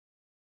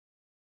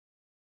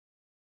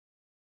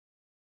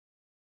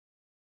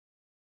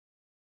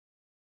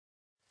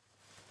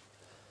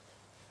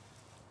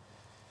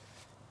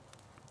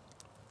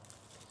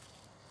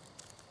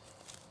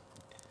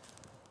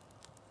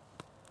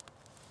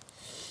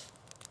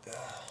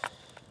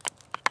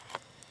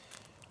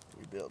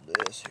rebuild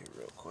this here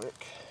real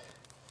quick.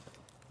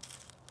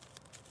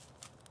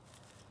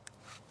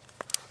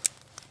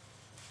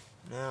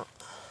 Now,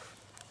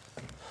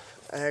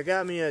 I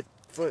got me a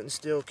foot and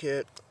steel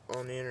kit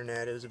on the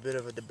internet. It was a bit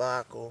of a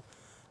debacle.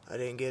 I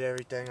didn't get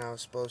everything I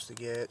was supposed to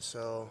get,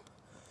 so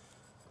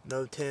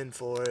no tin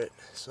for it.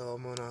 So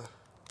I'm gonna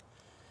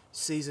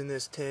season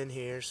this tin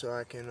here so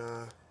I can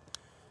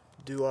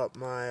do up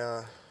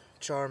my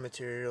char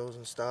materials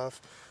and stuff.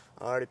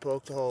 I already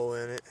poked a hole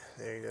in it.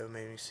 There you go,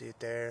 maybe you see it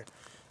there.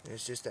 And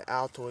it's just an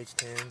Altoids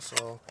tin,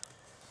 so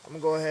I'm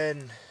gonna go ahead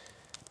and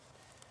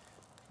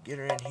get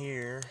her in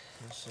here.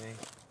 Let's see.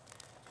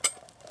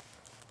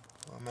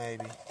 Well,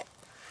 maybe.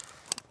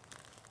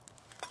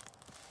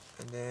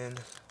 And then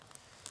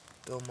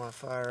build my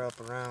fire up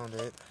around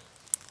it.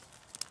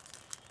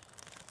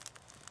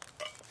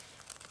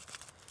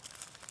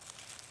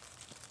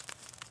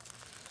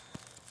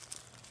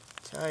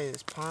 I tell you,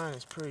 this pine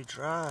is pretty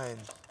dry,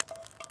 and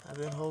I've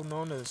been holding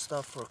on to this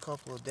stuff for a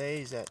couple of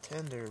days at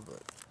tender,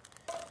 but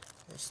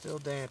it's still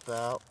damp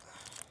out.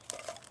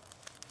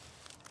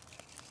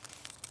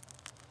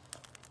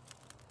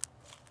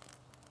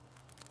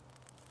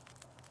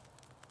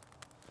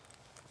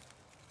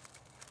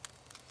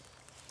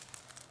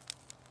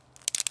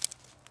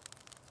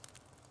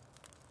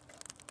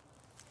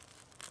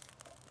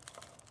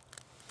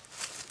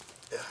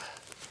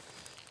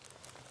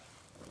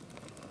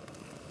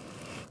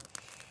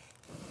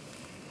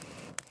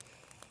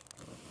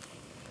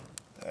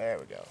 There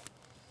we go.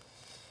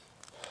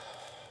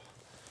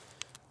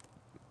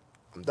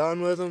 I'm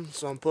done with them,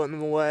 so I'm putting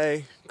them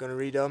away. Gonna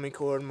re-dummy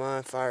cord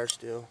my fire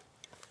still.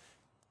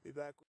 Be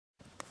back.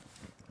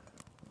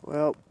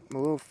 Well, my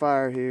little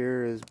fire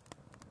here has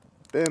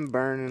been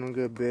burning a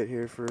good bit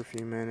here for a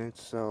few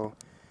minutes, so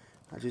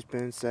I've just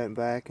been sitting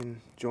back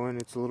and enjoying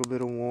its a little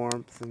bit of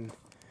warmth and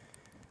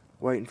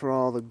waiting for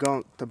all the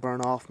gunk to burn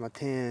off my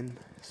tin.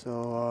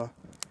 So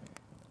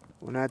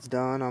when that's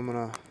done, I'm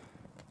gonna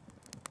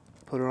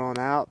put her on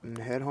out and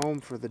head home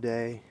for the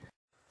day.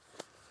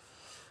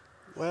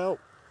 Well,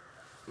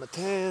 my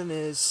tin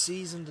is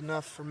seasoned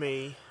enough for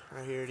me.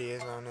 Right here it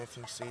is. I don't know if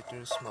you can see it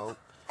through the smoke.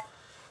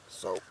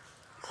 So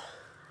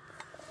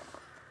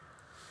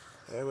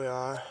there we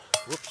are.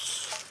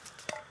 Whoops.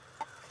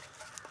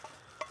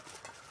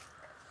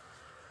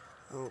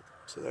 Oh,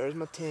 so there's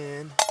my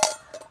tin.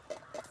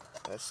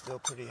 That's still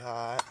pretty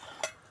hot.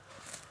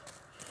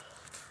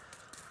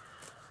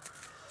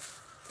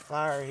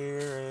 Fire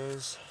here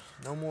is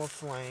no more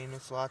flame.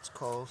 It's lots of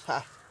coals.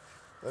 Ha!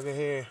 Look at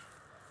here.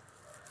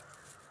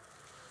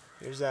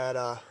 Here's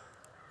that,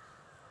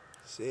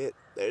 see it?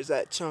 There's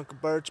that chunk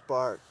of birch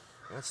bark.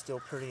 That's still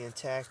pretty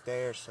intact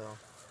there, so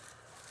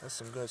that's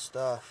some good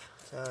stuff,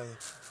 I tell you.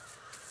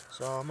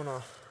 So I'm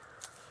gonna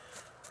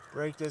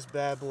break this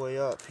bad boy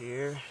up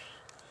here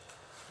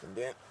and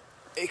then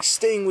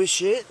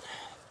extinguish it.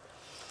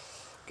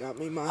 Got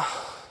me my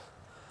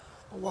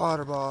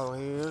water bottle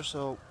here,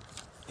 so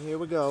here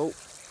we go.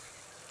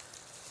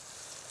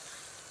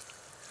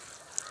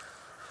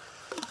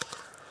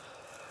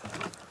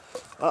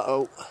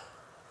 Uh-oh.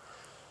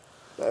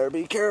 Better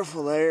be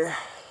careful there.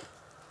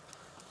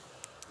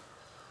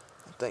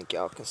 I think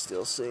y'all can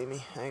still see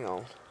me. Hang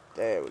on.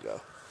 There we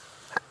go.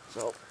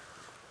 So,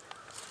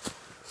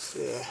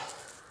 yeah.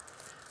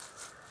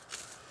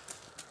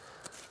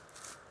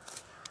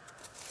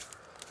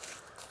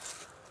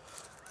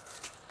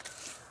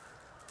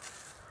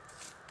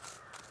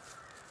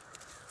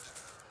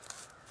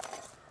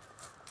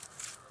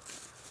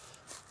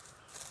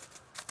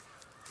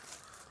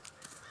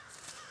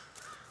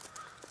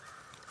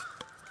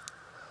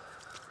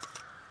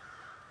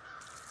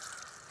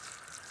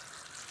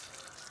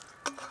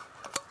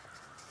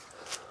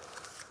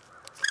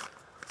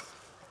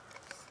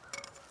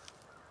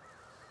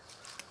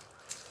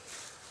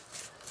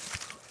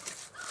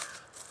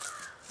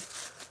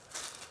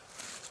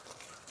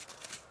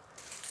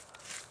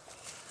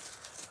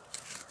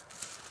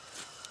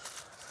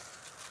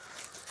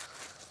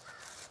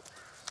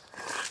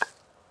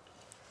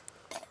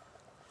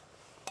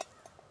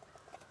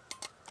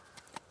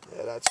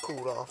 Yeah, that's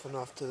cooled off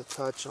enough to the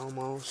touch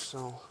almost,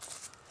 so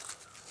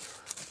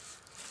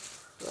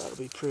that'll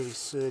be pretty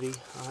sooty.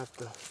 I'll have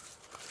to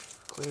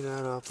clean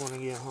that up when I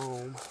get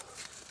home.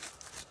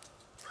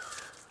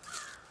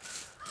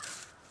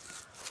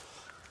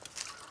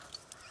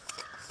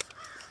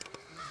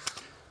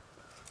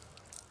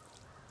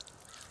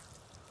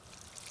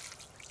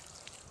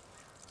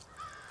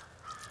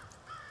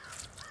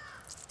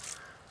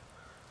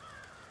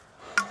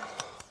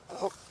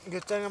 Oh,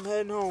 good thing I'm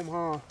heading home,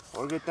 huh?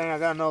 Or good thing I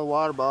got another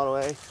water bottle,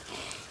 eh?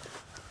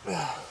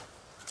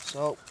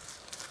 So,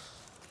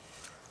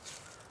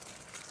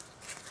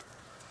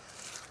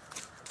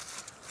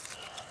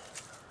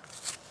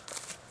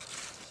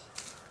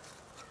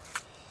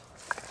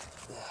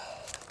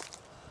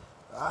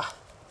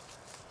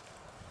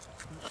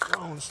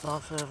 throwing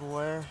stuff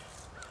everywhere,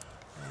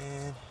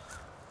 and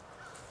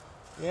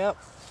yep,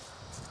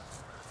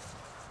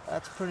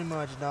 that's pretty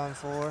much done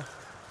for.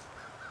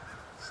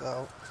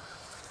 So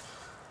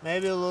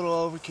maybe a little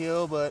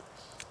overkill, but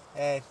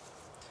hey,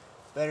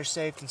 better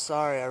safe than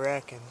sorry, I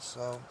reckon.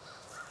 So,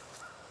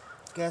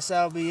 guess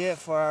that'll be it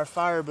for our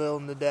fire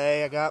building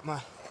today. I got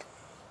my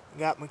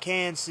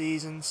can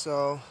seasoned,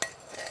 so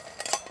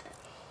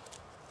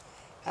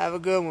have a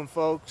good one,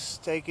 folks.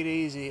 Take it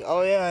easy.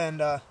 Oh yeah,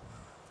 and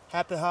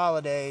happy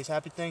holidays,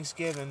 happy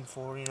Thanksgiving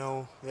for,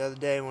 the other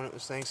day when it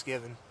was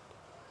Thanksgiving.